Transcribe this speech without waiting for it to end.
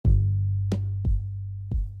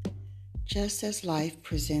Just as life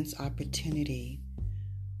presents opportunity,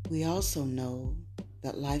 we also know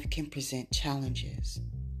that life can present challenges.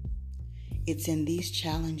 It's in these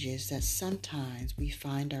challenges that sometimes we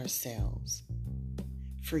find ourselves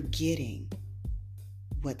forgetting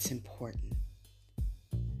what's important.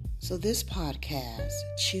 So this podcast,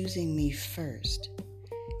 Choosing Me First,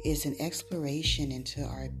 is an exploration into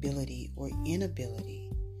our ability or inability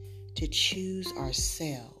to choose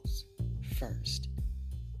ourselves first.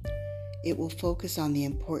 It will focus on the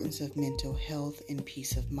importance of mental health and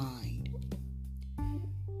peace of mind.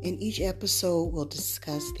 In each episode, we'll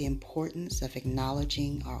discuss the importance of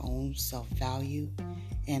acknowledging our own self-value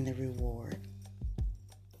and the reward.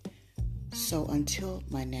 So until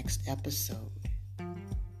my next episode,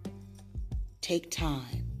 take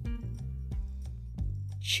time.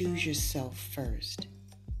 Choose yourself first.